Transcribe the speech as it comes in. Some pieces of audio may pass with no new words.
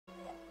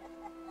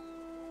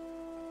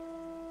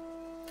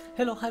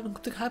Hello, hi,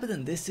 welcome to Hybrid,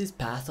 and this is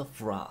Path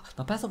of Ra.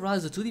 Now, Path of Ra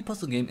is a 2D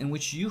puzzle game in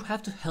which you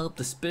have to help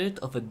the spirit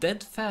of a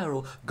dead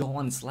pharaoh go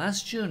on its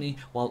last journey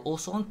while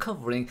also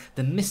uncovering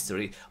the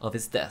mystery of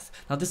his death.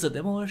 Now, this is a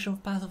demo version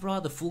of Path of Ra.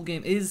 The full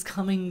game is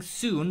coming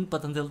soon,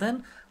 but until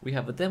then, we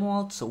have a demo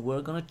out, so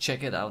we're gonna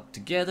check it out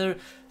together,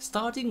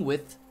 starting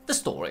with the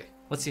story.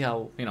 Let's see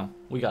how,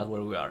 we got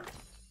where we are.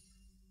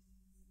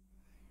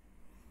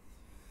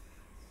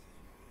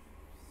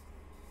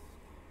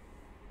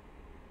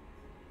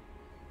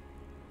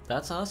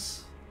 That's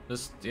us,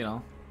 just,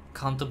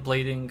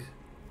 contemplating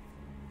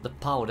the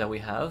power that we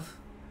have.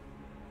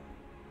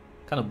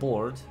 Kind of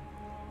bored,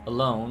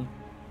 alone,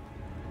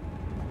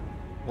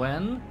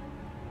 when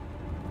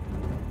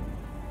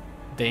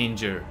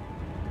danger.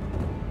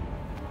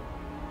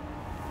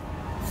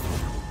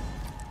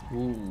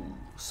 Ooh,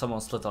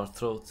 someone slit our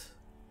throat.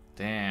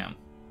 Damn.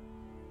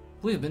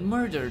 We've been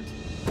murdered.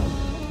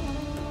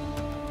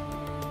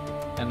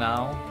 And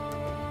now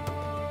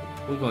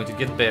we're going to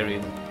get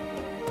buried.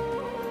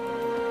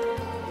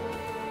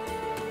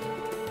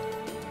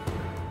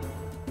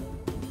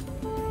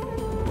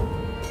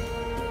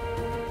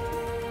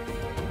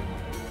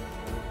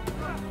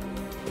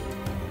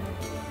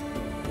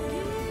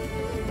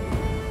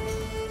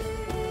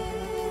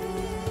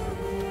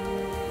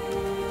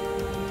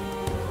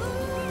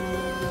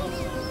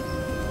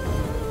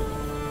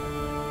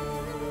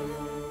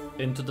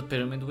 Into the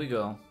pyramid we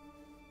go.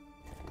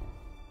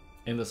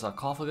 In the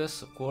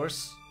sarcophagus, of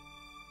course.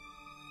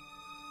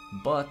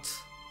 But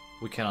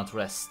we cannot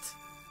rest.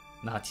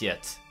 Not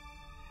yet.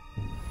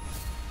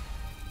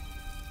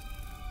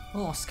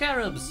 Oh,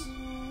 scarabs!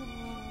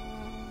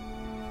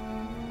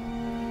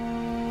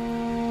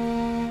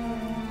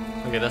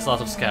 Okay, that's a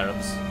lot of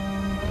scarabs.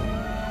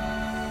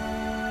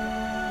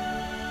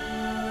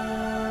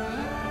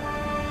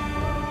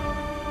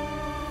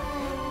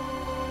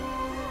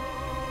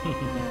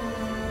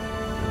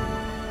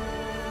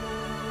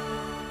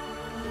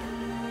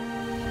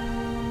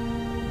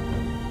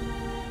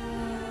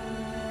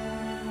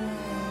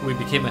 We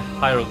became a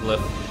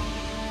hieroglyph.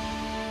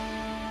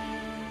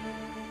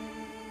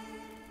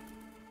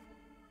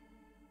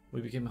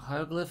 We became a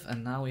hieroglyph,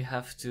 and now we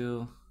have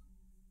to,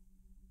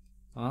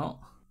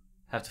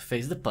 have to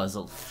face the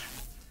puzzle.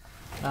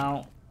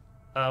 Now,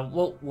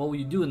 what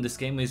we do in this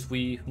game is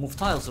we move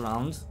tiles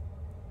around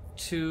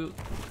to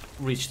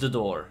reach the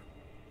door.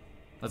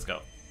 Let's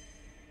go.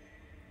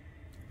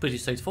 Pretty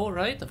straightforward,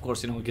 right? Of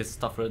course, it gets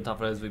tougher and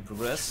tougher as we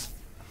progress.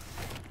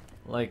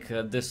 Like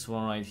this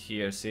one right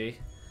here, see?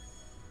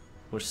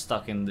 We're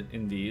stuck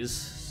in these,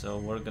 so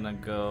we're gonna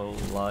go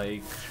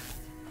like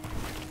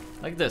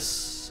this.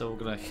 So we're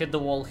gonna hit the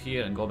wall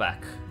here and go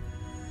back,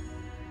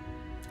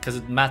 because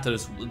it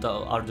matters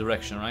our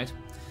direction, right?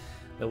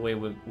 The way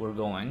we're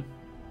going.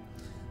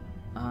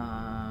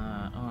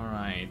 All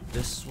right,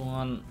 this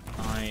one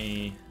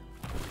I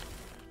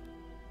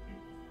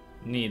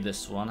need.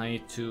 This one I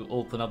need to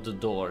open up the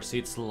door. See,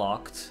 it's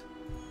locked,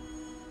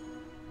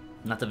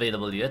 not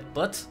available yet,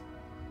 but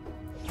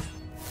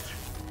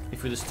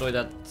if we destroy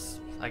that,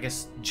 I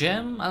guess,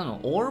 gem? I don't know,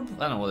 orb?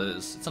 I don't know what it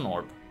is. It's an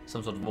orb.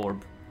 Some sort of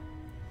orb.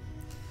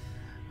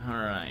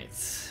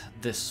 Alright.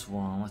 This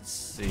one, let's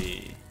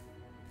see.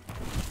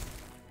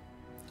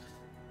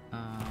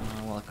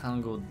 Well, I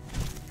can't go...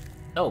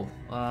 Oh,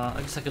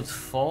 I guess I could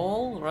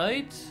fall,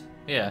 right?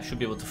 Yeah, I should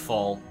be able to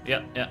fall.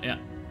 Yeah.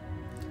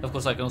 Of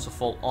course, I can also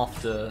fall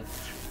off the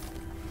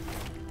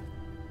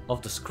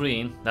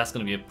screen. That's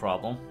gonna be a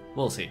problem.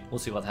 We'll see. We'll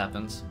see what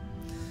happens.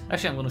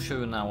 Actually, I'm gonna show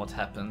you now what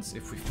happens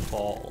if we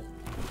fall.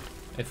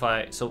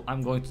 So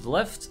I'm going to the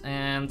left,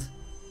 and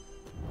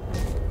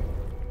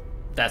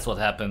that's what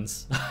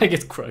happens. I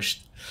get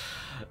crushed.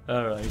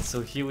 Alright,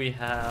 so here we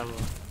have...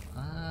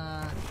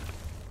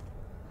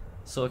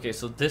 So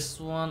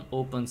this one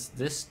opens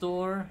this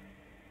door.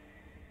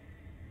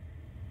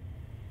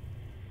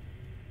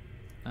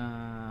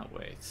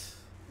 Wait.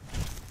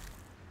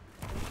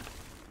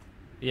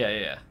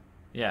 Yeah.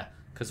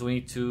 Because we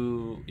need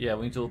to... Yeah,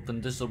 we need to open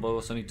this door, but we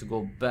also need to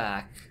go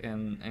back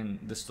and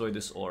destroy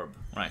this orb.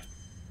 Right.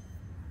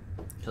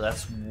 So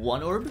that's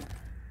one orb.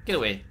 Get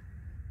away.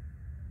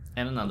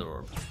 And another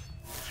orb.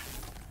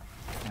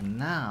 And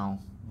now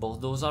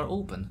both those are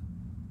open.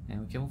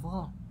 And we can move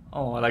on.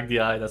 Oh, I like the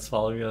eye that's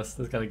following us.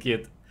 That's kind of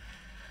cute.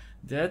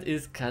 That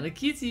is kind of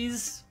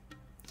cuties.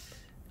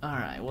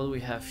 Alright, what do we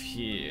have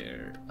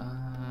here?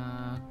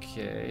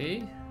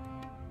 Okay.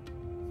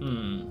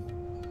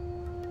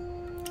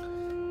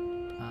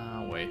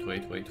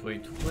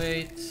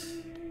 Wait.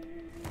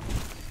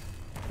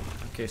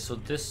 Okay, so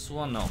this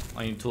one, no.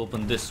 I need to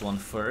open this one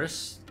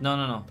first.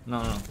 No.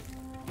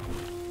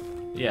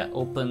 Yeah,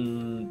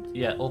 open.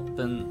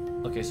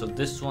 Okay, so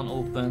this one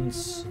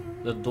opens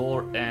the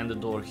door and the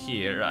door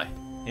here, right?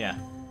 Yeah.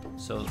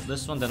 So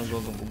this one, then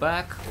we're gonna go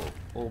back,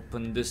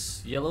 open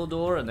this yellow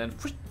door, and then...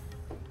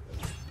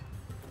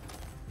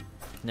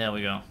 There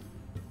we go.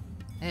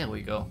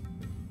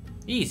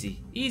 Easy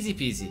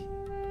peasy.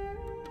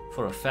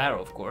 For a pharaoh,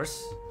 of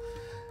course.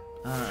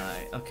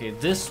 Alright, okay,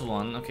 this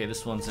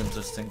one's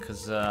interesting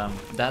because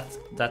that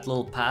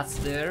little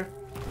path there,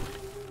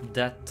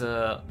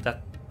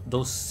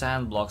 those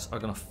sand blocks are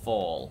gonna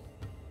fall.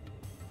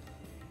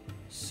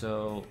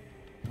 So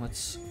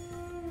let's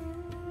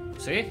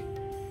see,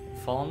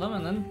 fall on them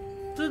and then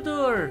the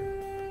door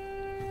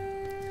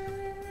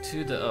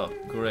to the, oh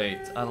great,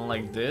 I don't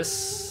like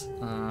this,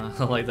 I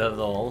don't like that at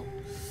all.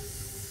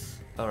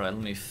 Alright,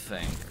 let me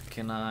think,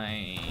 can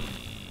I,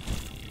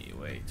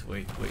 wait,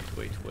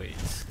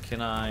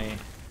 can I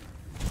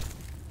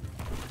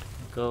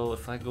go,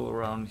 if I go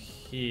around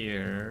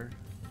here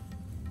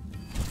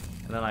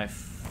and then I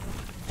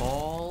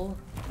fall,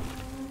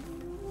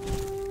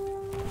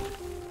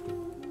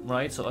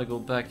 right, so I go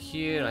back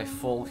here, I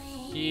fall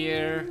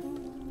here,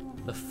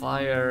 the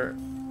fire,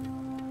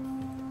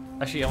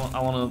 actually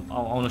I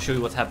want to show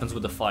you what happens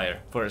with the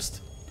fire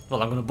first.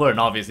 Well, I'm gonna burn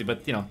obviously,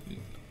 but you know,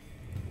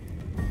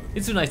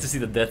 it's too nice to see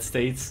the death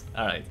states.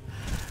 Alright,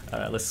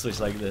 let's switch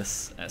like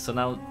this. So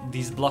now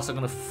these blocks are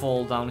gonna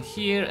fall down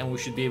here and we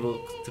should be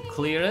able to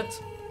clear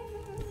it,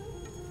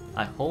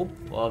 I hope.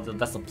 Well,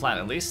 that's the plan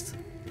at least.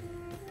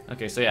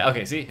 Okay, so yeah,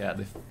 okay, see, yeah,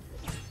 they've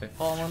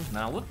fallen.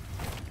 Now what?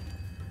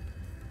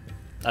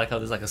 I like how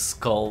there's like a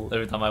skull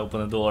every time I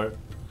open a door.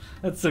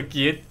 That's so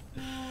cute.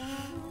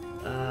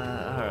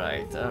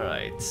 Alright.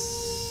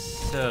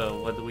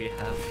 So, what do we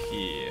have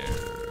here?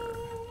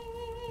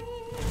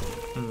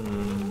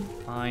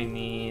 I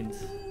need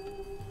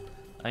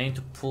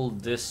to pull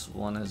this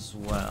one as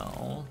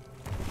well.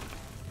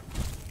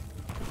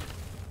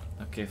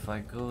 Okay, if I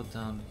go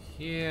down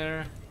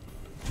here...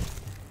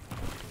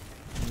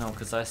 No,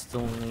 because I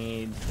still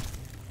need...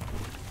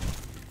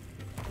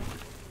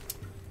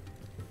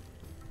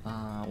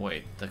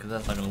 wait,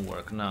 that's not gonna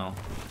work, no.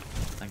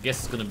 I guess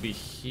it's gonna be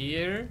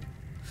here.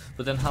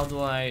 But then how do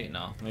I...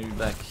 No, maybe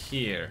back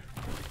here.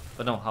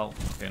 But no, how...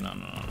 Okay, no.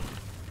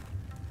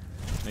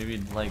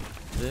 Maybe like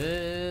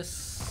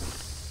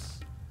this.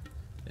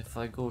 If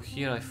I go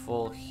here, I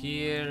fall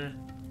here.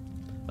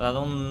 But I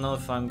don't know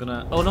if I'm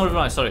gonna... Oh no,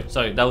 no, sorry.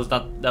 That was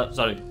not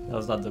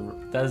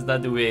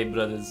the way,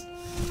 brothers.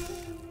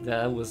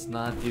 That was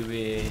not the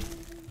way.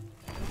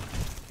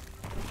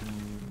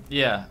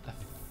 Yeah, I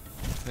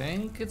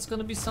think it's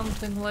gonna be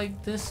something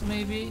like this,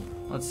 maybe.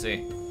 Let's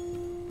see.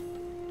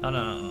 Oh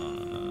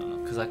no,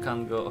 because I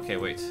can't go. Okay,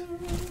 wait.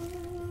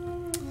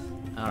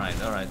 All right.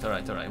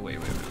 Wait.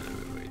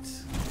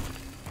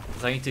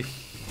 I need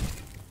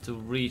to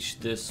reach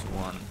this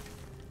one.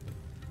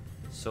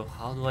 So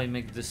how do I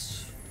make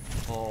this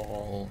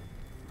fall?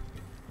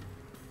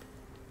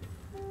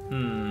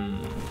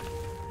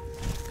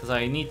 Because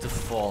I need to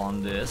fall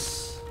on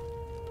this.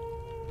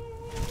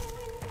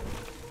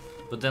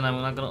 But then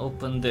I'm not gonna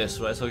open this,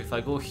 right? So if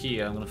I go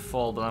here, I'm gonna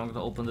fall, but I'm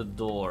gonna open the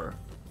door.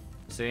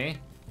 See?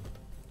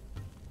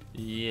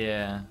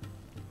 Yeah.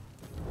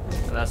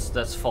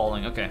 That's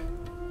falling, okay.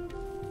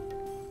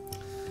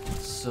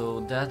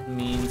 So that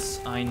means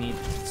I need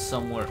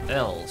somewhere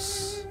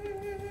else.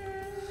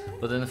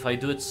 But then if I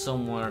do it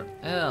somewhere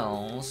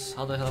else,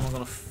 how the hell am I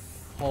gonna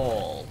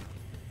fall?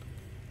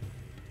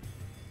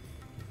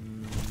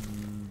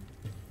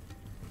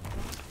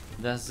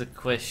 That's the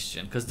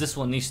question, because this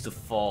one needs to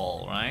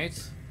fall, right?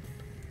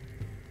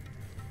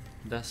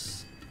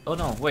 That's... Oh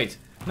no, wait.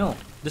 No,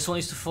 this one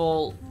needs to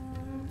fall...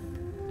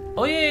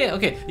 Oh yeah,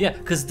 okay, yeah,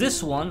 because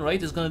this one,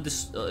 right, is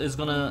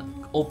gonna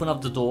open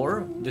up the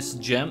door, this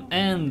gem,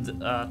 and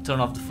turn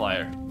off the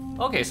fire.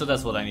 Okay, so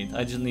that's what I need.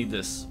 I just need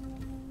this.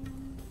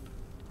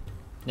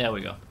 There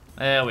we go.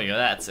 There we go,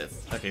 that's it.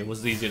 Okay, it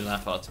was easier than I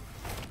thought.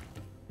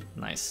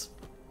 Nice.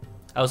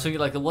 I was thinking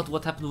like,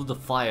 what happened with the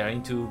fire? I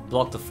need to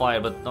block the fire,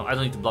 but no, I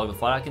don't need to block the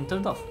fire, I can turn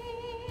it off.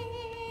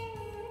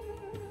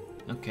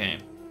 Okay.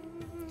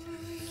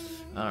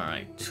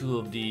 Alright, 2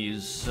 of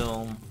these,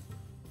 so...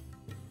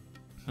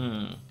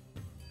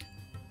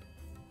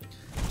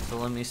 So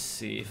let me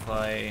see if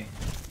I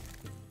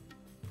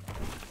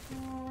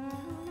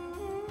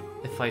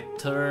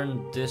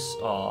turn this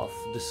off,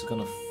 this is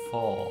gonna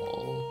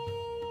fall.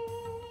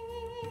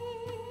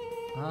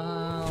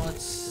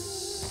 Let's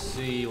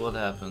see what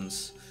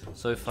happens.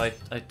 So if I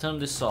turn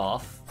this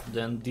off,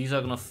 then these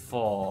are gonna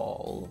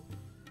fall.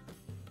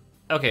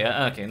 Okay,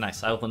 okay,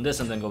 nice. I open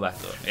this and then go back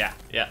to it.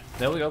 Yeah,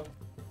 there we go.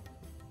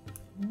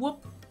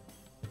 Whoop.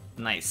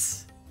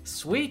 Nice.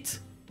 Sweet.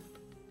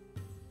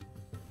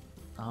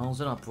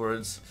 Downwards and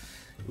upwards.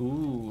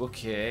 Ooh,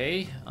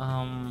 okay.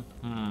 I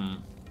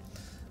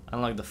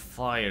don't like the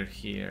fire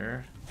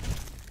here.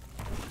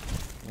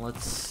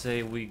 Let's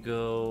say we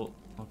go...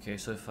 Okay,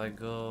 so if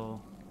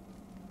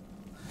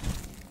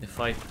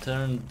I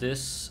turn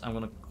this, I'm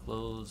gonna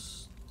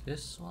close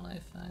this one, I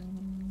think.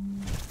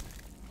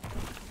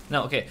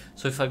 No, okay,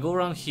 so if I go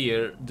around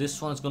here,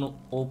 this one is gonna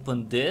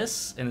open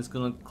this, and it's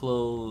gonna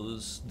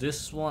close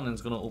this one, and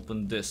it's gonna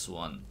open this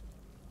one.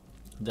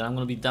 Then I'm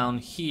gonna be down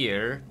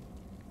here.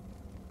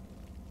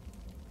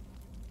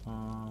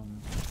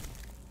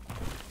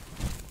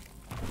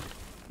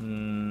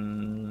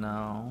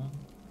 No.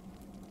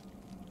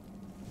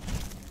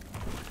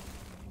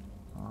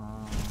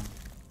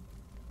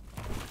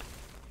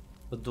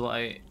 But do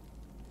I...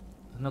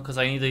 No, because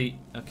I need a...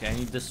 Okay, I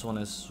need this one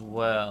as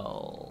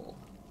well.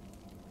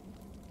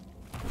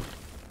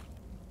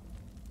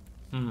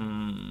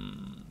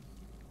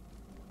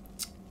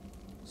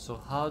 So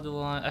how do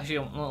I... Actually,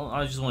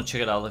 I just want to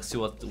check it out. Let's see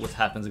what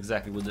happens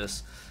exactly with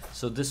this.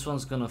 So this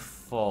one's gonna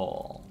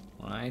fall,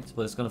 right?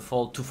 But it's gonna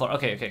fall too far.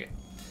 Okay.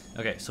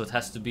 Okay, so it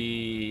has to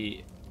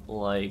be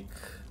like...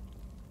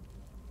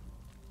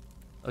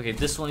 Okay,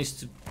 this one needs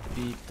to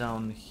be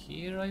down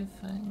here, I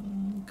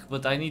think.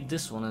 But I need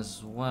this one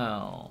as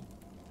well.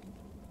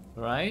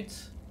 Right?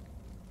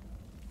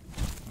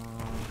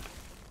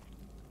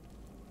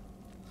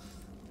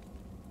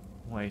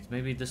 Wait,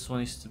 maybe this one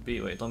needs to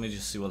be... Wait, let me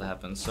just see what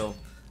happens. So,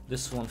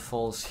 this one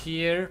falls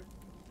here.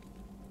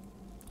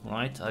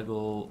 Right, I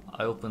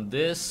open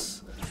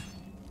this.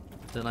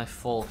 Then I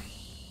fall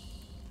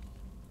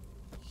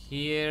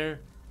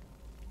here.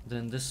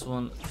 Then this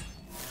one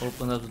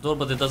open up the door,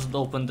 but it doesn't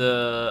open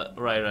the...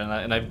 Right,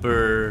 and I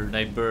burn.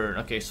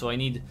 Okay, so I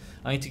need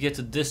to get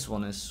to this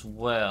one as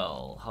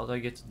well. How do I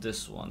get to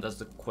this one? That's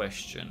the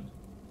question.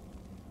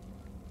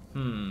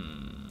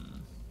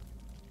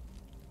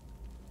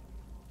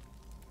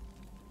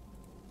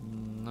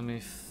 Let me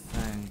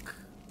think.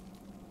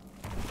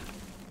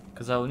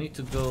 Because I will need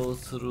to go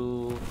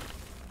through...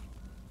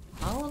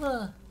 How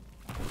the...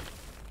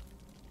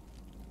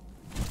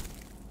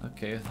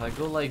 Okay, if I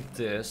go like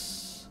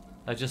this,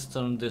 I just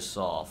turn this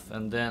off,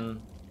 and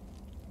then...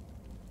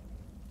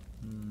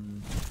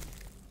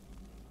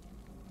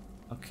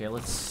 Okay,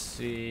 let's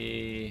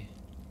see...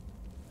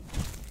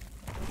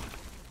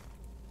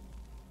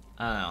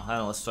 I don't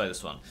know, let's try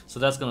this one. So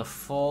that's gonna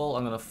fall,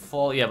 I'm gonna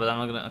fall, yeah, but I'm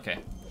not gonna... Okay,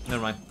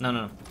 never mind,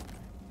 no.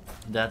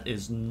 That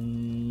is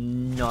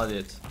not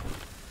it.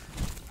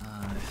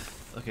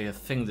 Okay, I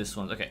think this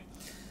one, okay.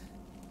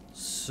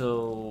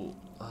 So,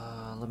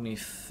 let me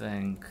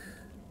think.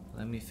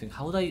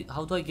 How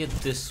do I get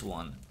this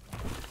one?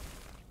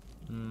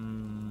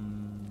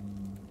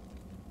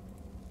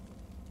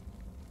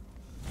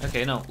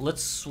 Okay, no,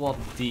 let's swap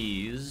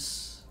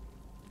these.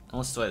 And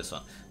let's try this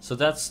one. So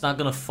that's not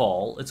gonna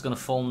fall, it's gonna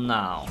fall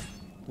now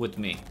with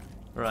me,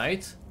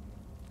 right?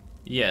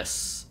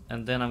 Yes,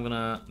 and then I'm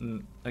gonna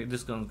like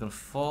this gonna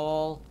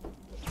fall.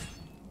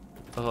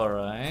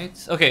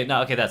 Alright. Okay,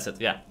 now okay, that's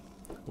it, yeah.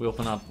 We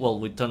open up, well,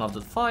 we turn off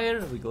the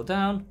fire, we go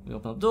down, we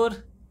open up the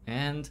door,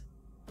 and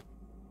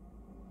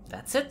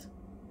that's it.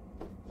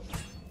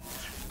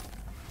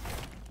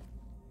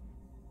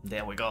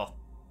 There we go.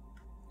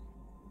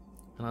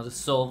 Another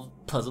solved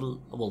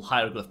puzzle, well,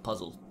 hieroglyph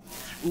puzzle.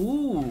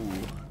 Ooh,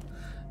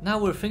 now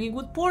we're thinking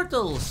with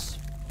portals.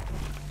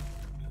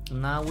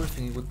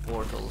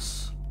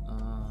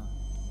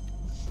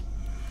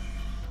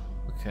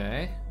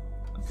 Okay.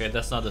 Okay,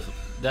 that's not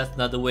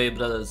the way,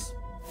 brothers.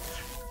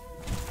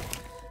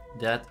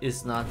 That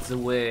is not the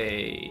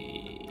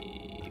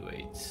way.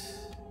 Wait.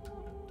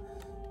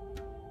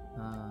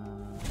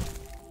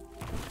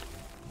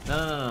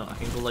 No. I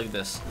can go like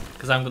this,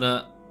 cause I'm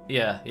gonna.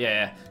 Yeah.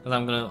 Cause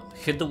I'm gonna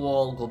hit the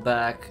wall, go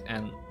back,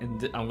 and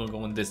I'm gonna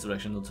go in this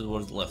direction,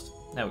 towards the left.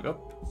 There we go.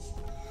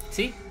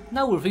 See?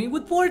 Now we're thinking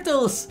with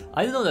portals.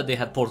 I didn't know that they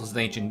had portals in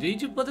ancient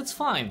Egypt, but it's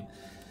fine.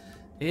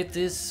 It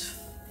is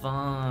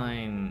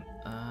fine.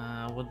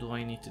 What do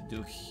I need to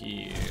do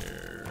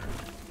here?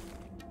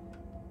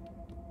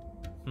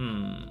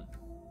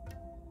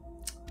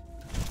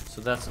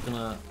 So that's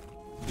gonna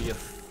be a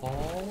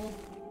fall.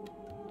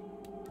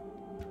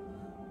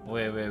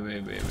 Wait.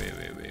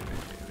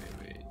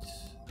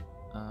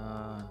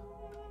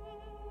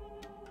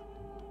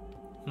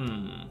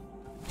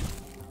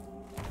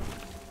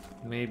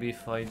 Maybe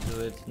if I do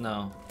it,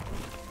 no.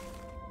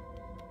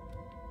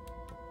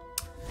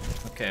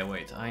 Okay,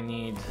 wait, I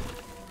need...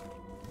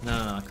 No,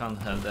 I can't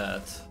have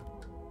that.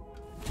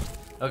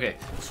 Okay,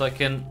 so I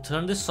can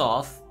turn this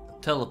off,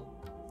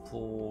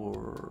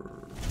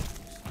 teleport...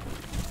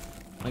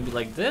 Maybe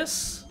like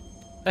this?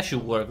 That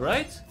should work,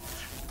 right?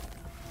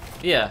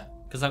 Yeah,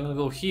 because I'm gonna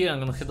go here, I'm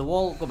gonna hit the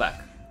wall, go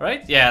back,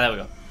 right? Yeah, there we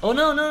go. Oh,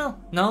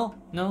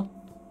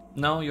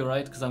 no, you're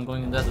right, because I'm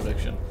going in that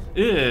direction.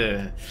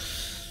 Ugh.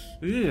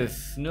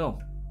 No.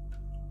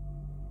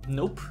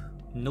 Nope.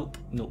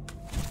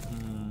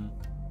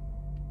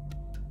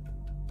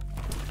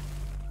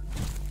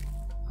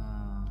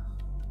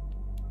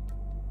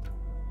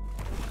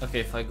 Okay,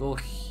 if I go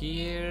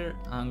here,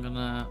 I'm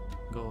gonna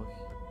go...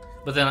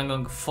 But then I'm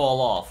gonna fall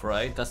off,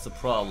 right? That's the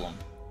problem.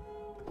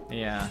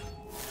 Yeah.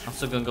 I'm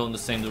still gonna go in the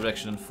same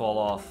direction and fall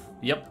off.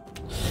 Yep,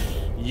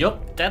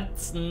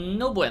 that's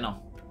no bueno.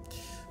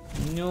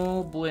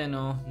 No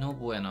bueno.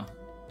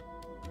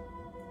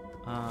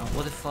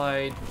 What if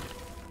I...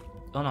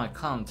 Oh no, I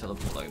can't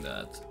teleport like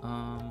that.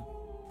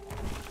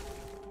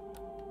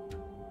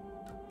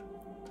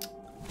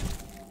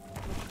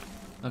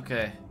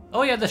 Okay.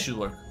 Oh yeah, that should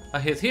work. I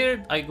hit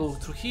here, I go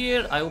through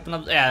here, I open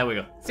up... Yeah, there we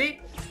go.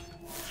 See?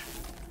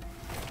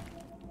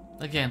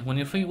 Again, when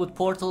you're thinking with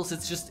portals,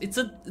 it's just... It's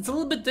a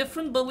little bit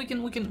different, but we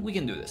can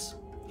do this.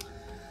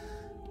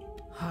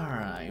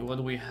 Alright, what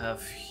do we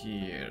have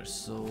here?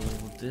 So,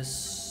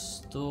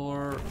 this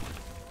door...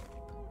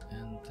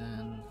 and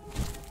then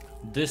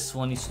this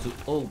one needs to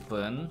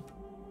open,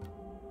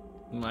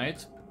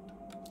 right?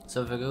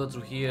 So if I go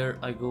through here,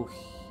 I go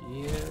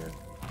here.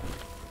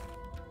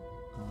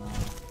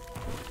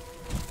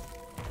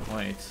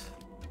 Wait.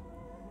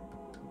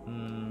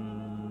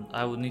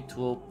 I would need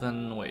to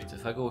open. Wait,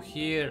 if I go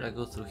here, I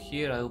go through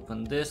here, I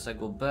open this, I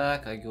go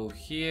back, I go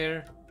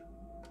here.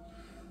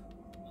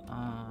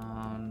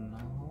 No.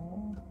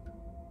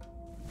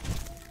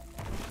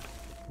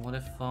 What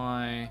if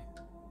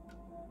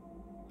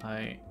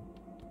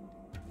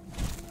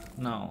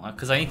no,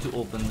 because I need to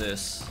open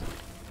this.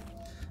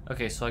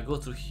 Okay, so I go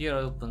through here,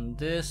 I open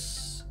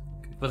this,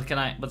 but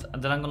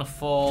but then I'm gonna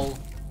fall,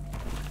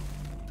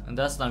 and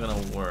that's not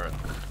gonna work,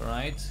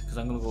 right? Because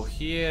I'm gonna go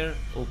here,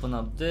 open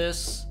up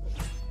this,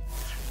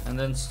 and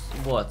then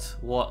what?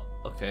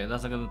 Okay,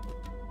 that's not gonna.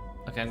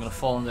 Okay, I'm gonna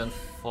fall and then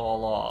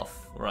fall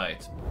off,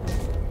 right?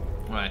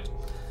 Right.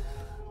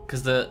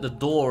 Because the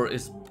door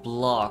is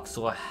blocked,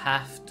 so I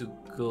have to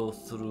go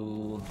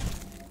through.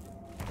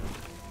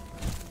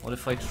 What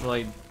if I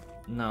try?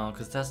 No,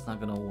 because that's not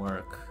gonna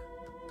work.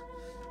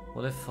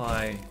 What if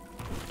I...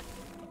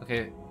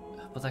 Okay,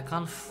 but I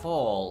can't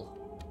fall.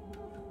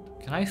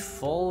 Can I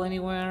fall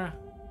anywhere?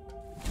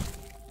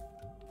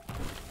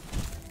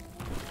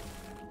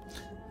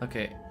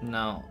 Okay,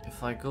 now,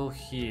 if I go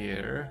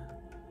here...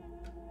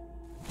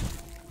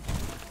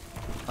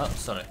 Oh,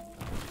 sorry.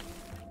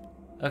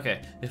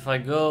 Okay, if I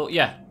go...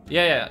 Yeah,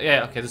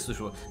 okay, this is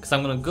true. Because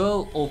I'm gonna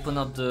go, open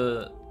up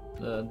the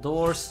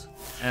doors,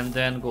 and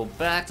then go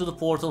back to the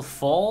portal,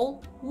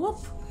 fall, whoop.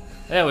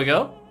 There we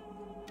go.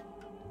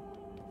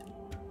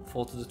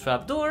 Fall to the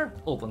trapdoor,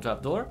 open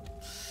trapdoor.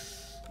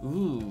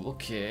 Ooh,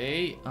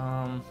 okay.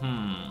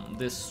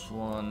 This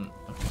one,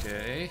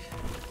 okay.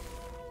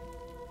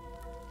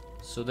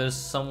 So there's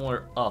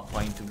somewhere up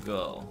I need to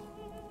go.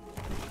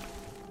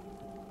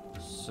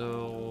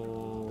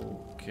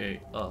 So,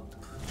 okay, up.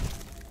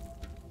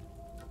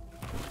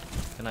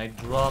 Can I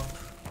drop?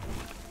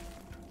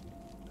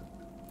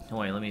 Oh,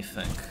 wait, let me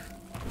think.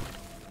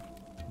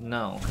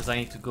 No, because I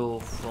need to go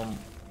from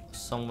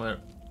somewhere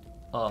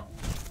up.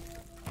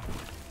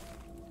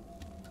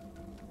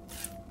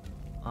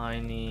 I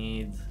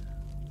need...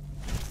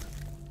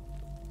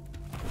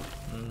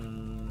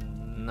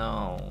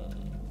 no.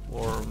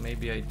 Or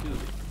maybe I do.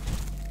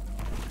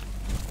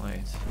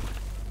 Wait.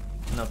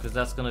 No, because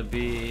that's gonna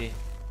be...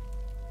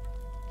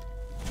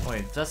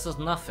 Wait, that's just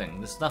nothing.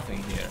 There's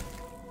nothing here.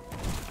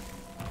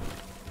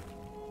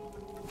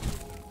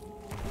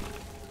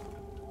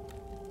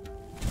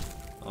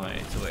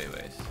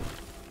 Wait.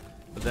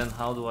 But then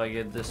how do I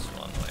get this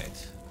one?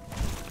 Wait.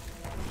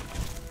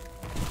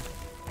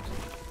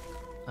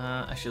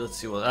 Actually, let's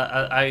see what...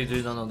 I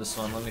really don't know this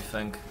one. Let me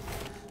think.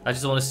 I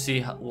just want to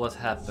see what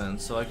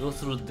happens. So I go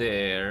through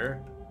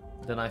there,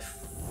 then I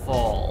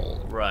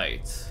fall,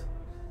 right.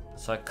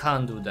 So I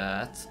can't do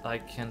that. I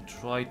can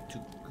try to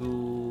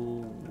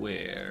go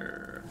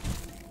where?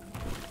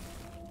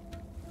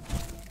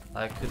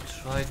 I could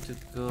try to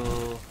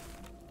go...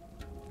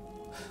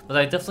 But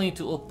I definitely need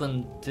to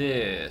open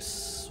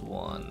this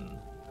one.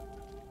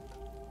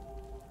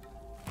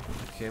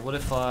 Okay, what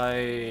if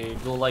I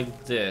go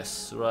like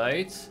this,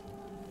 right?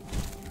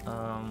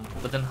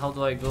 But then how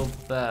do I go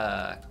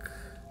back?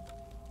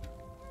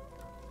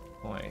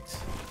 Wait.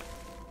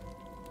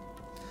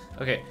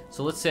 Okay,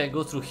 so let's say I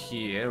go through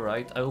here,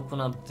 right? I open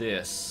up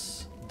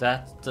this.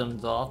 That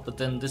turned off, but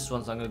then this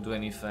one's not gonna do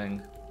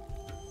anything.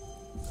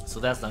 So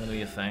that's not gonna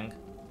be a thing.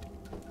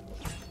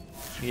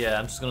 Yeah,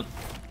 I'm just gonna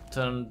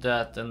turn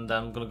that and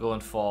I'm gonna go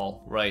and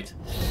fall. Right.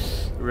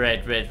 Right.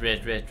 Alright,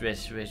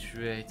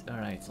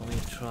 let me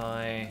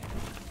try.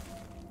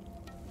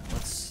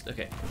 Let's...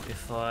 Okay,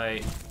 if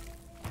I...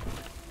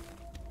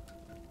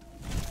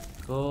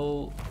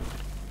 go...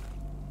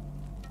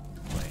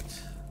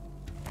 Wait.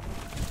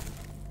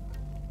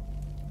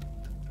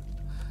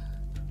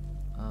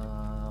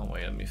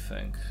 Wait, let me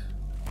think.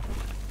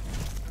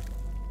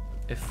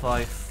 If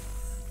I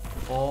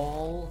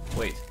fall...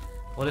 Wait.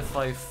 What if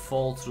I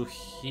fall through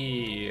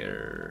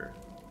here?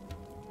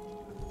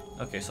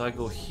 Okay, so I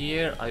go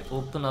here, I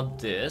open up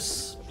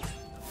this,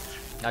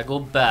 I go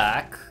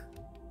back,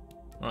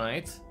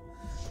 right?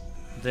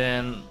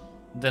 Then,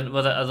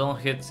 but I don't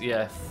hit,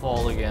 yeah,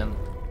 fall again.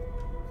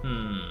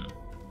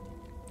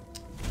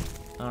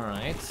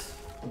 Alright.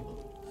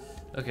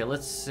 Okay,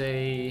 let's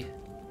say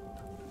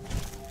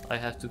I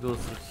have to go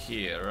through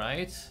here,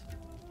 right?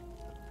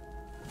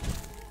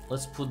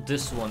 Let's put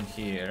this one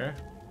here.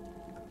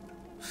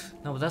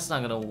 No, but that's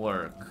not gonna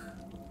work,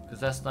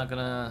 because that's not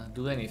gonna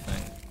do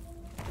anything.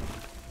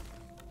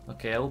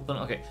 Okay, I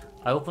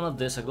open up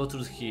this, I go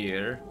through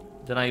here,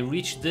 then I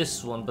reach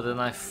this one, but then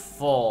I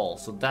fall,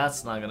 so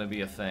that's not gonna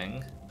be a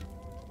thing.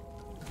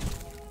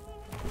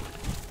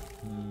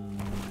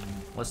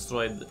 Let's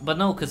try it, but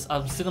no, because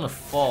I'm still gonna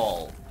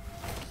fall.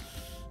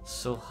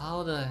 So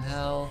how the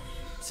hell?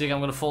 See, I'm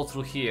gonna fall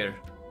through here.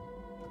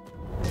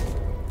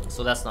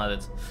 So that's not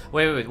it.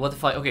 Wait, what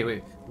if I, okay,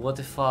 wait, what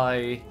if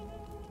I...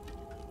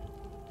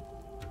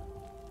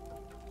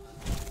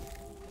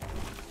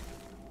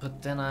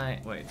 But then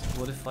wait,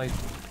 what if I...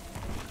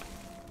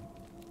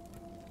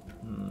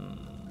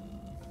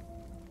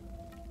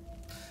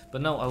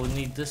 But no, I would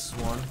need this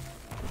one.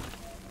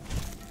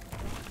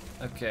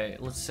 Okay,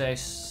 let's say I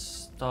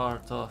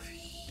start off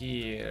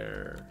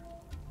here.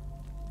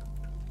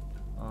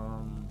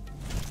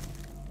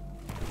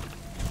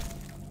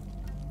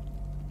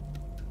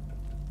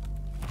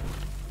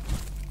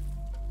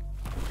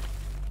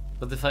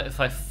 But if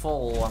I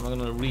fall, I'm not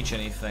gonna reach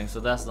anything, so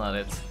that's not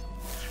it.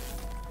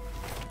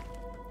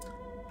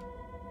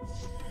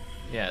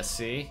 Yeah,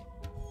 see?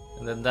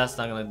 And then that's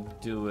not gonna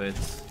do it.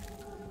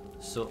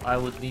 So I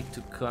would need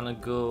to kinda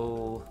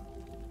go...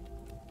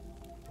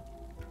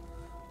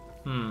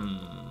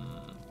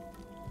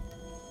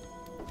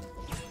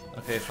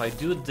 Okay, if I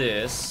do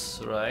this,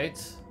 right?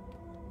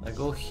 I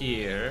go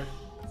here,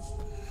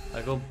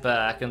 I go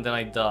back, and then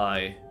I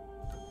die.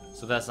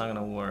 So that's not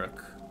gonna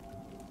work.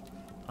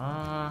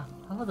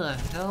 How the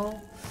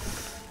hell?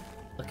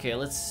 Okay,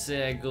 let's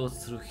say I go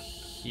through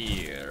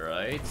here,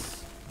 right?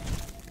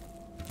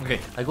 Okay,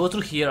 I go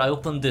through here, I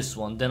open this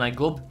one, then I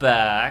go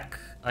back,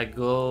 I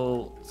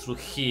go through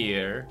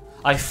here,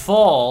 I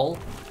fall.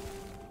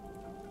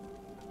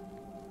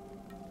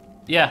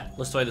 Yeah,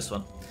 let's try this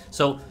one.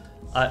 So,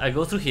 I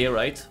go through here,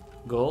 right?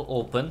 Go,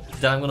 open,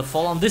 then I'm gonna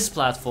fall on this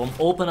platform,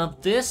 open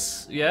up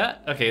this, yeah?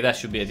 Okay, that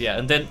should be it, yeah.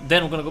 And then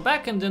we're gonna go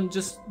back and then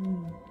just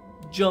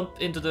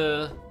jump into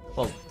the...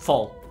 Well,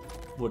 fall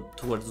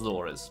towards the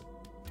door is.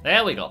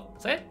 There we go.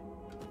 See?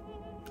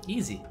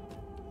 Easy.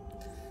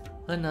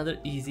 Another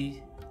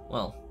easy.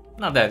 Well,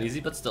 not that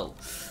easy, but still.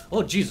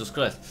 Oh, Jesus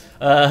Christ.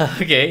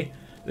 Okay.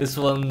 This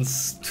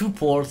one's 2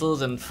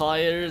 portals and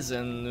fires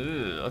and...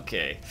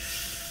 okay.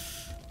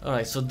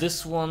 Alright, so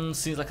this one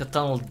seems like a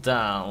tunnel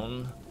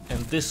down.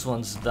 And this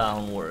one's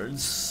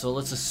downwards. So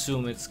let's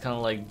assume it's kind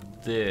of like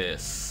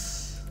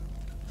this.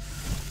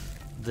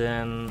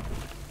 Then...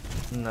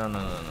 No.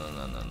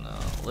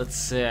 Let's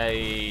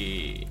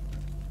say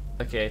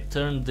okay, I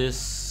turn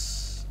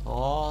this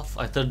off.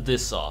 I turn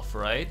this off,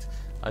 right?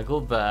 I go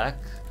back.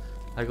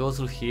 I go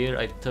through here.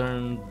 I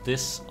turn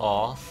this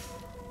off.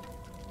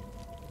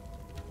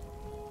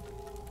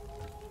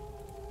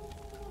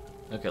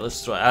 Okay,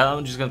 let's try.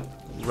 I'm just gonna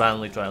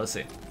randomly try. Let's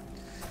see.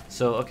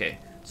 So okay,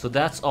 so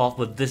that's off,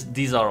 but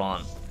these are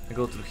on. I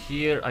go through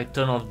here. I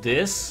turn off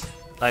this.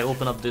 I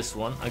open up this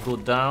one. I go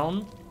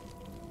down.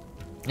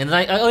 And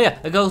then oh yeah,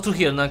 I go through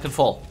here and I can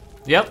fall.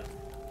 Yep.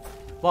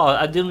 Wow,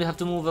 I didn't have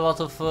to move a lot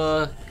of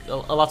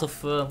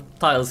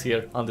tiles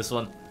here on this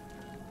one.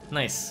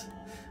 Nice.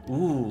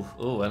 Ooh,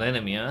 an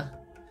enemy, huh?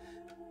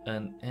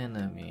 An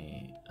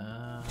enemy.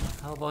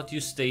 How about you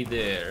stay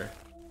there,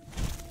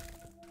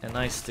 and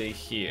I stay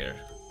here.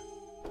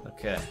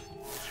 Okay.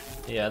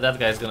 Yeah, that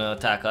guy's gonna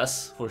attack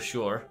us for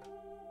sure.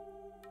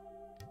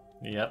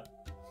 Yep.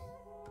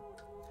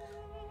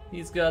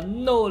 He's got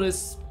no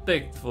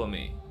respect for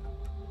me.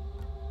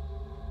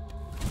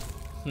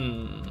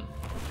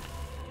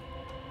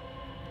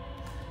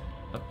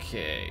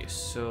 Okay,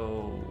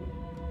 so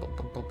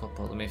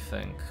let me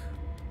think.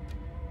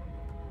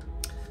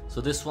 So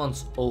this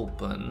one's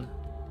open.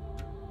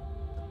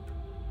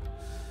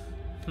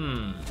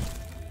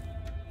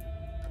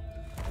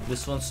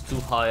 This one's too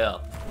high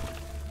up.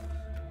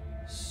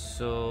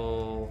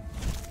 So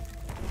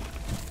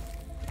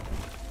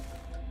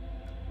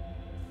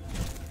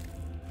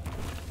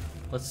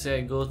let's say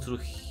I go through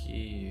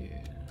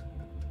here.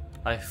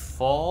 I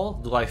fall?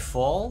 Do I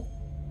fall?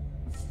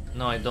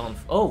 No, I don't.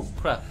 Oh,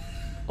 crap.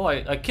 Oh,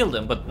 I killed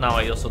him, but now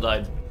I also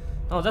died.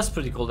 Oh, that's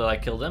pretty cool that I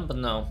killed him, but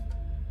no.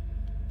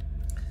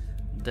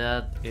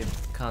 That it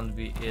can't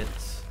be it.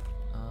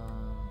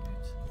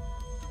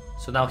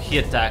 So now he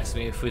attacks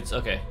me if it's...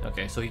 Okay,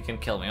 so he can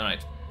kill me,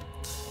 alright.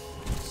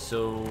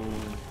 So...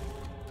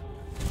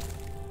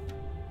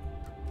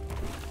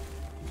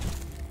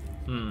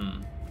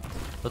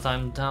 But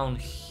I'm down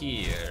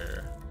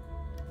here.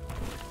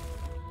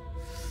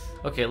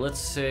 Okay, let's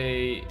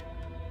say...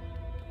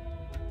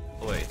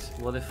 Wait,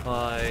 what if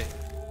I...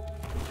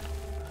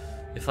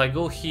 If I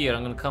go here,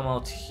 I'm gonna come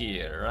out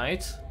here,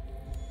 right?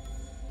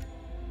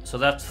 So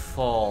that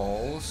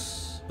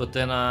falls, but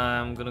then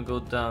I'm gonna go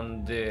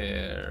down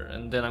there,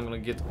 and then I'm gonna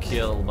get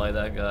killed by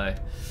that guy.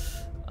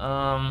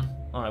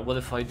 Alright, what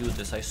if I do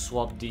this? I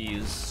swap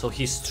these, so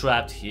he's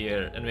trapped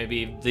here, and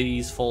maybe if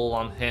these fall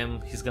on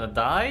him, he's gonna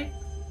die?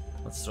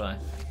 Let's try.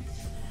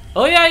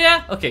 Oh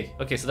yeah!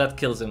 Okay, so that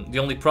kills him. The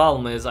only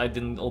problem is I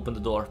didn't open the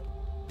door.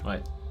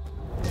 Right,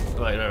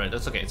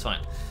 that's okay, it's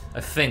fine.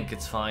 I think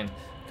it's fine,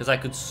 because I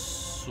could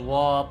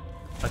swap,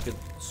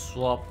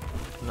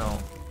 no.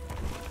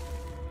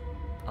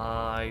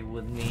 I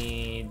would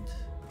need...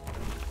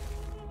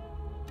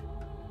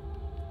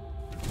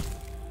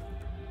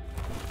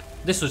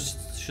 This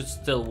should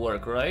still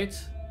work, right?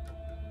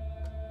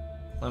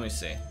 Let me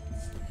see.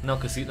 No,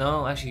 because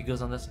no, actually he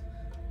goes on this.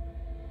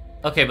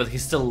 Okay, but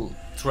he's still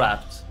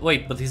trapped.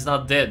 Wait, but he's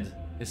not dead.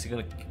 Is he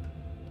gonna...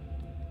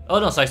 Oh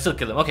no, so I still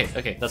kill him.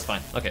 Okay, that's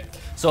fine. Okay,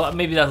 so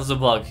maybe that was a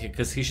bug,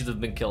 because he should have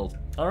been killed.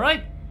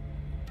 Alright.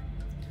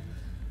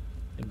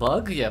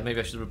 Bug? Yeah, maybe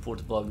I should report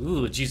the bug.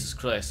 Ooh, Jesus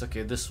Christ.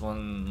 Okay, this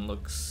one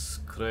looks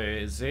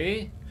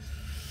crazy.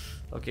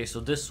 Okay, so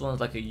this one's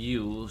like a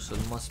U, so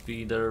it must be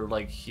either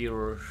like here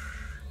or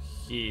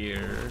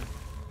here.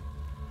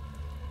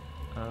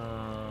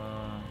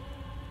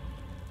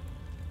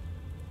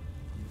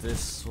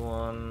 This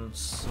one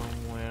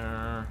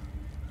somewhere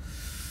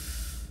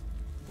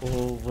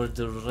over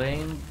the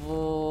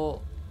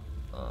rainbow.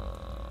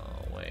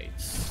 Wait,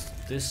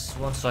 this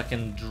one so I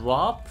can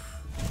drop.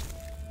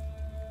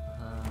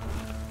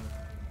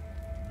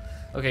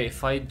 Okay,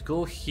 if I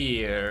go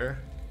here.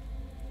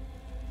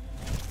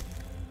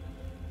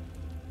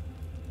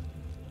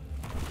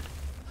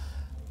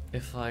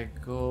 If I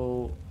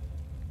go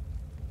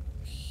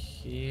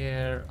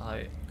here,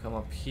 I come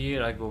up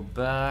here, I go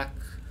back,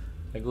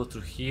 I go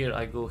through here,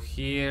 I go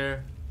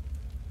here.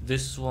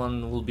 This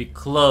one will be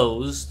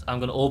closed. I'm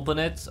gonna open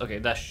it.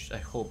 Okay, I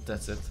hope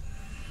that's it.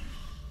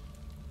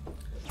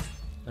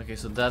 Okay,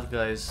 so that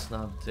guy's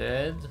not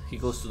dead. He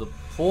goes to the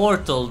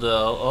portal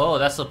though. Oh,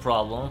 that's a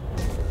problem.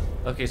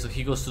 Okay, so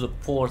he goes to the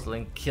portal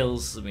and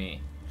kills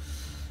me.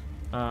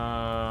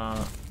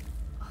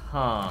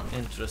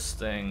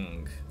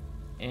 Interesting.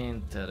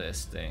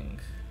 Interesting.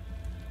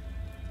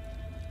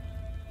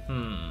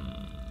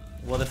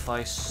 What if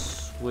I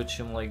switch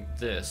him like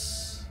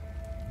this?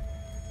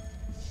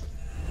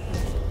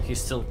 He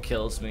still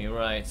kills me,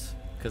 right?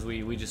 Because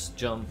we just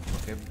jump,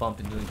 okay, bump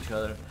into each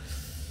other.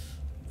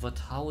 But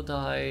how would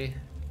I...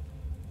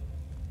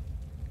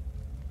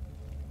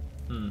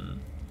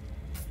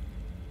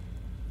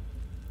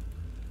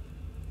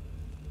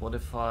 What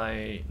if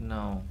I...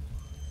 No.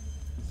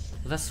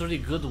 That's a really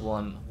good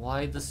one.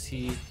 Why does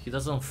he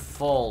doesn't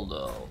fall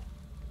though?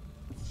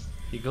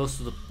 He goes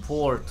to the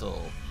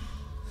portal.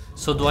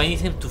 So do I need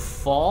him to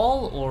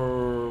fall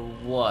or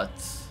what?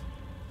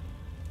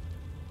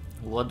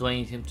 What do I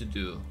need him to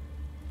do?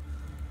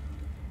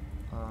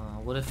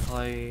 What if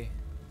I...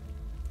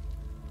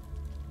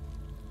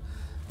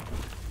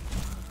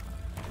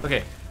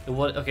 Okay,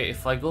 okay,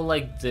 if I go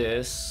like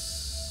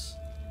this...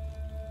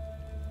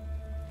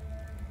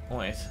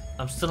 Wait,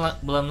 I'm still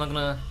not... Well, I'm not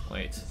gonna...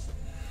 Wait.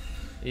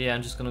 Yeah,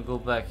 I'm just gonna go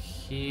back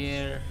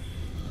here.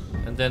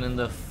 And then in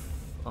the...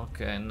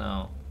 Okay,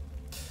 no.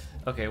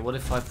 Okay, what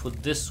if I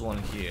put this one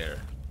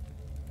here?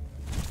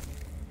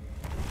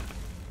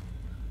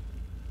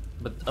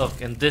 But,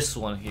 okay, and this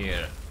one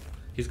here.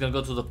 He's gonna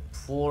go to the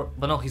port...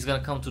 But no, he's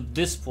gonna come to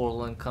this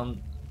portal and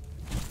come...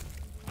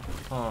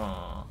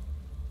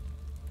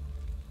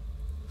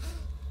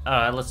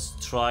 Alright, let's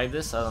try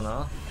this, I don't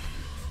know.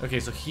 Okay,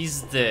 so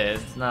he's dead.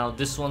 Now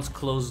this one's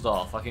closed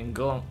off. I can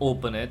go and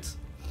open it.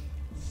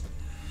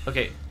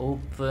 Okay,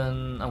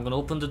 open... I'm gonna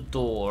open the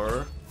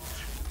door.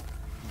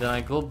 Then I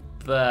go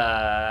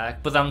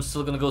back. But I'm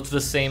still gonna go to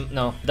the same...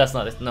 No, that's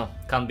not it. No,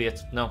 can't be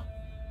it. No.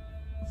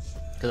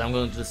 Because I'm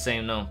going to the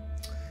same... No.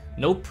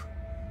 Nope.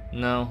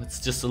 No, it's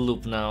just a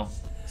loop now.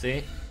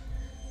 See?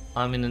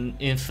 I'm in an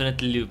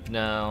infinite loop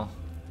now.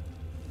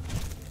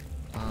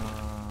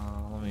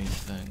 Let me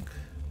think.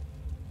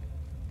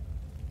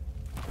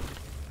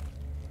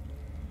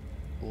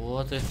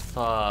 What if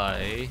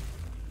I...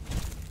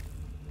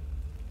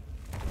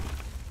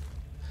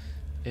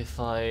 If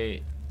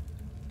I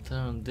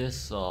turn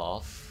this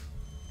off...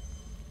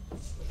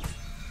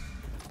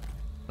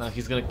 No,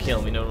 he's gonna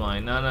kill me, never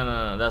mind.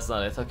 No, that's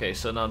not it. Okay,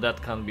 so now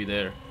that can't be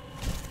there.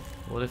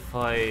 What if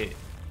I...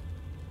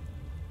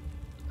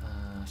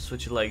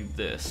 switch it like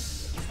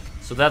this?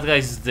 So that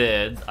guy's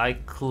dead, I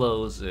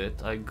close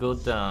it, I go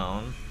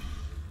down,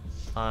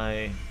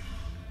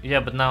 yeah,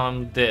 but now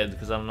I'm dead,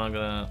 because I'm not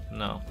gonna...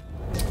 No.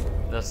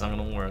 That's not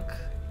gonna work.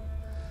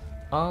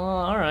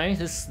 Alright,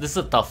 this is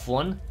a tough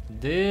one.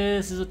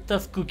 This is a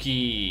tough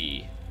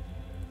cookie.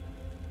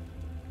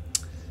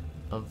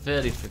 A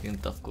very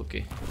freaking tough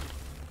cookie.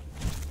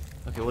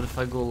 Okay, what if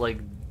I go like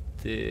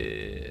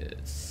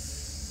this?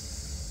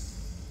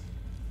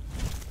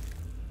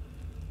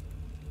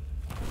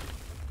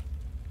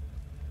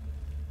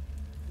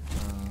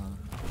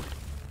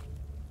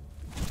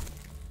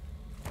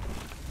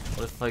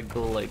 What if I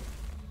go like...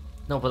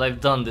 No, but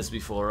I've done this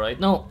before, right?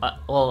 No,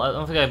 well, I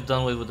don't think I've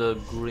done it with the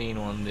green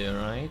one there,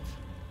 right?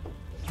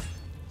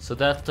 So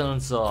that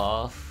turns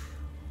off.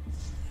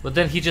 But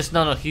then he just...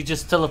 No, he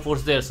just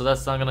teleports there, so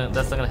that's not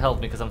gonna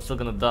help me, because I'm still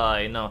gonna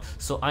die. No,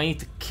 so I need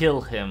to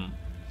kill him.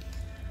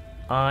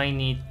 I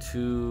need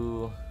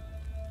to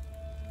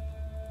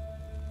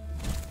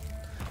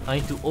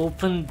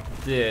open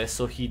this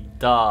so he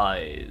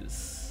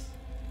dies.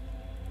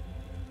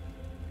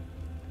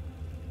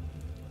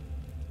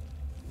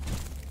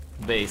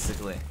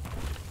 Basically.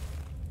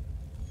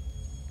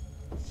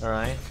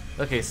 Alright.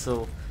 Okay,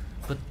 so...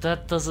 But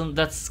that doesn't...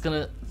 That's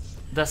still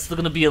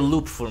gonna be a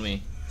loop for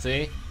me.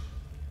 See?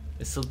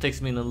 It still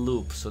takes me in a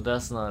loop, so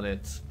that's not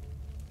it.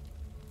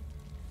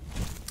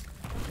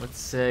 Let's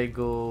say I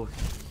go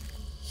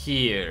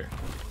here.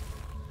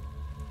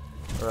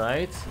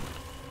 Right?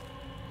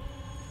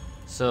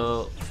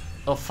 So...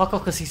 Oh, fuck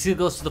off, because he still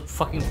goes to the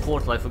fucking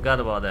portal. I forgot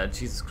about that.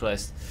 Jesus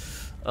Christ.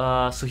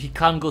 So he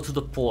can't go to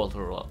the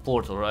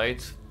portal,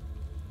 right?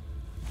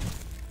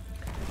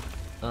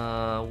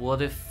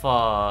 What if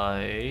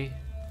I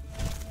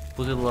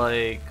put it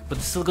like... But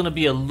it's still gonna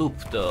be a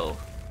loop though.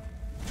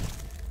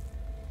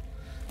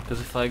 Because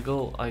if I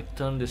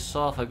turn this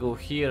off, I go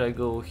here,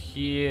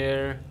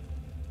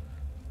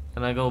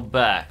 and I go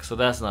back, so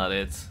that's not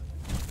it.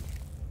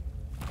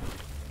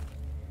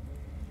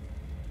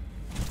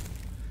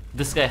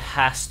 This guy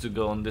has to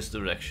go in this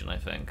direction, I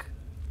think.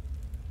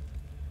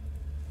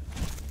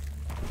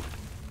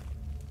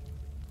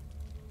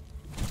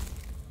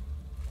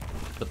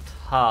 But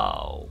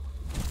how?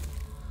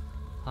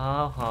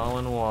 How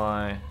and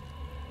why?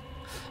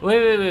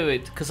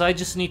 Wait, because I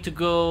just need to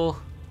go...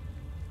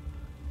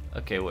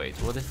 Okay, wait,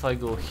 what if I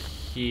go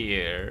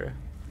here?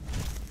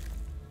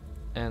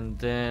 And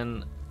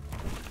then...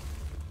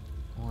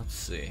 Let's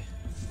see.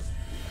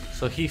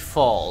 So he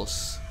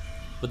falls.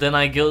 But then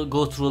I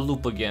go through a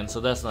loop again, so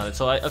that's not it.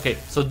 So okay,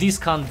 so these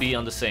can't be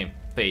on the same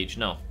page,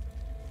 no.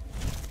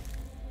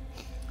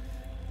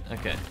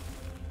 Okay.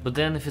 But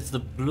then if it's the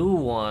blue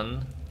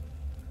one,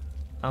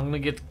 I'm gonna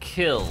get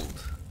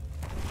killed.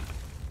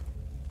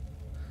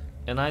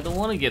 And I don't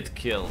want to get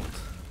killed.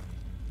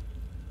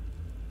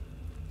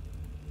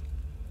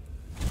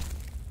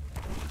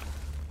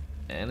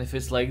 And if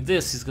it's like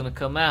this, he's gonna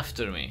come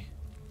after me.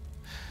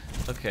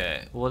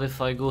 Okay, what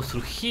if I go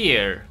through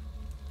here?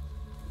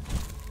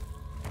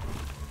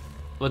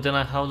 But then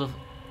how the...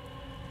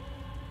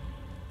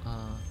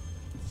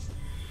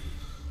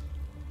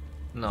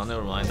 No,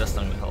 never mind, that's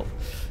not gonna help.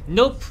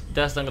 Nope,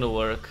 that's not gonna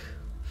work.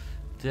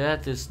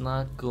 That is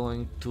not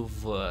going to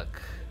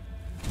work.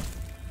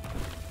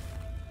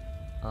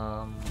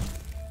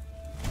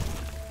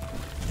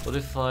 What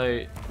if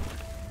I...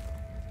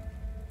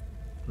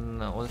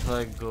 No, what if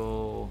I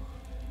go...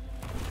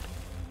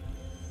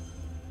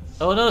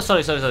 Oh no,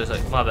 sorry,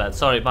 my bad,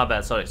 sorry,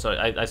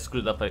 I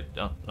screwed up,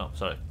 no,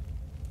 sorry.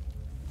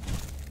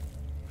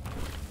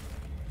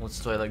 Let's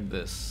try like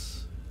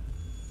this.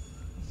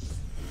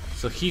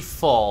 So he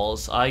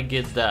falls, I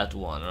get that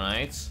one,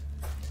 right?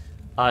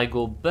 I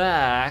go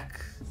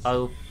back,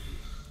 I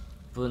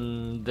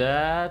open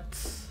that,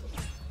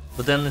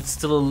 but then it's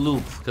still a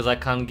loop, because I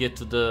can't get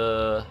to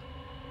the...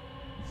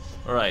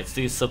 Alright,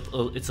 so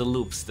it's a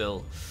loop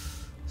still.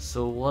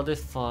 So what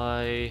if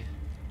I...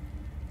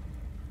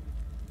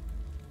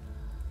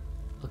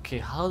 Okay,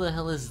 how the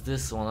hell is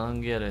this one? I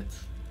don't get it.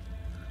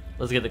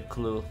 Let's get a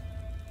clue.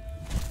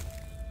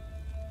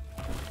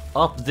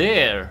 Up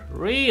there?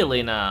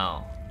 Really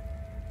now?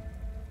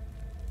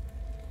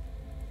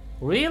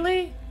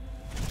 Really?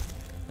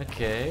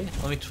 Okay,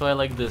 let me try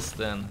like this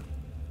then.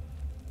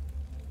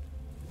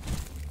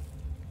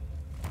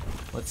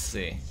 Let's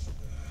see.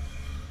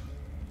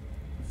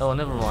 Oh,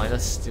 never mind,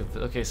 that's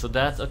stupid. Okay, so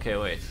that... Okay,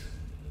 wait.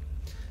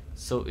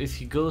 So if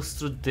he goes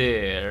through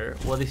there...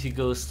 What if he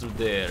goes through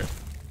there?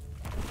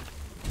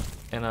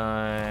 And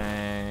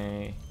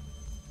I...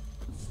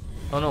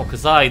 Oh no,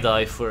 because I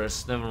die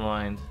first. Never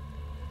mind.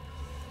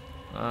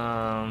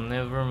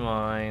 Never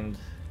mind.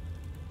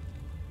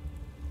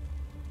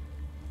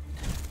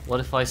 What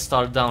if I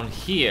start down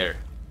here?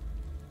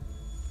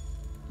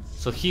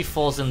 So he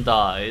falls and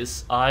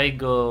dies. I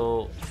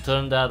go...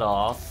 Turn that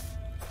off.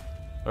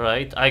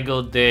 Right, I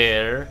go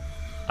there.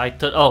 I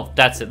turn... Oh,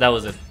 that's it. That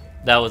was it.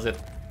 That was it.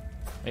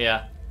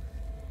 Yeah.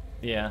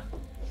 Yeah.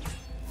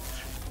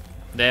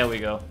 There we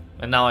go.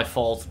 And now I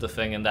fall to the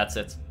thing and that's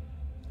it.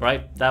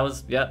 Right? That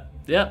was... Yeah.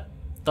 Yeah.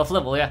 Tough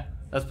level, yeah.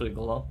 That's pretty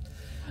cool, huh?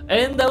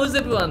 And that was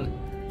everyone.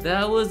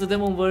 That was the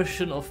demo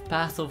version of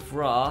Path of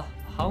Ra.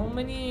 How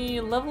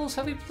many levels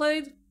have we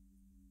played?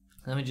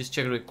 Let me just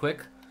check real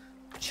quick.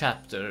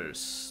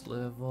 Chapters.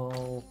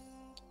 Level...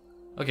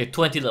 Okay,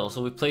 20 levels.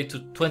 So we played to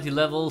 20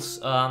 levels.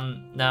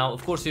 Now,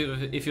 of course,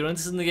 if you're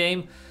interested in the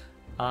game,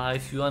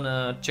 if you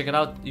wanna check it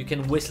out, you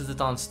can wishlist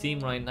it on Steam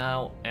right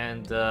now,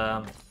 and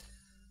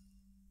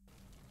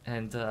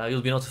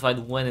you'll be notified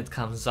when it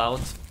comes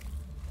out.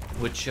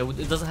 Which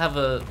it doesn't have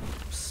a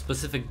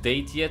specific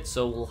date yet,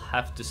 so we'll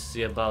have to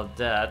see about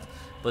that.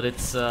 But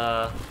it's,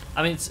 I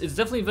mean, it's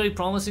definitely very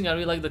promising. I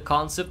really like the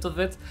concept of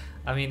it.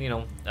 I mean, you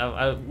know,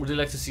 I would really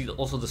like to see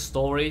also the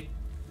story.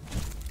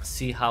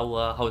 See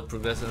how it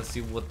progresses and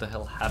see what the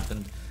hell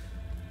happened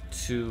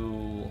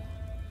to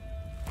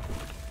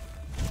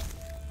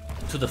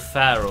the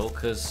Pharaoh,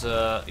 because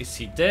is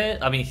he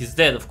dead? I mean, he's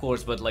dead, of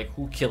course, but like,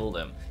 who killed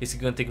him? Is he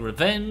gonna take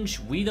revenge?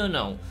 We don't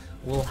know.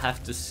 We'll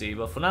have to see.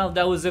 But for now,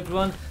 that was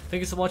everyone. Thank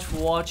you so much for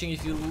watching.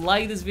 If you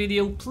like this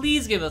video,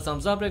 please give it a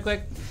thumbs up real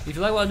quick. If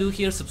you like what I do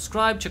here,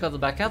 subscribe, check out the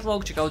back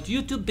catalog, check out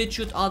YouTube,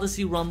 BitChute,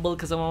 Odyssey, Rumble,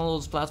 because I'm on all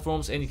those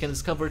platforms, and you can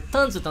discover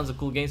tons of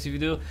cool games if you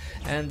do.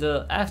 And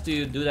after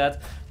you do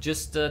that,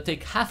 just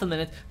take half a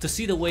minute to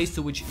see the ways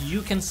to which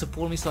you can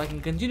support me so I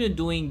can continue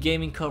doing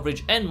gaming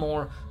coverage and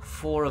more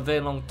for a very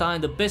long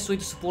time. The best way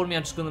to support me,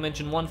 I'm just going to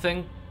mention one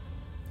thing.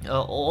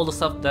 all the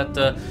stuff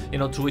that you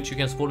know, through which you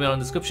can support me, are in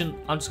the description.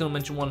 I'm just gonna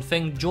mention one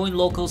thing: join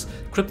locals,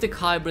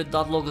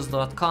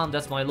 cryptichybrid.locals.com.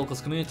 that's my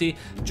locals community.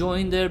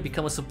 Join there,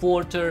 become a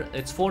supporter.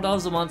 It's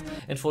 $4 a month,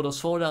 and for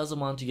those $4 a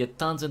month you get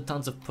tons and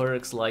tons of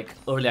perks, like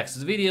early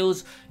access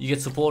videos, you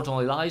get support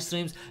on live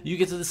streams, you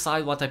get to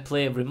decide what I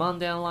play every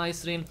Monday on live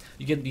stream,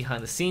 you get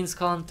behind the scenes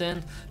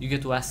content, you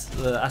get to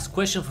ask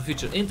questions for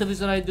future interviews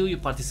that I do, you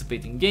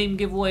participate in game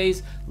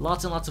giveaways,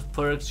 lots and lots of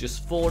perks.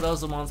 Just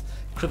 $4 a month.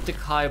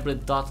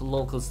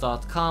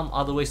 cryptichybrid.locals.com.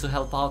 Other ways to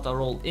help out are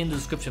all in the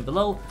description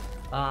below.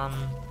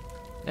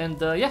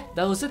 Yeah,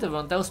 that was it,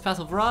 everyone. That was Path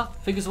of Ra.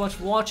 Thank you so much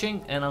for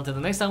watching, and until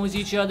the next time we see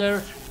each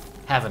other,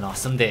 have an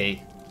awesome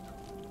day.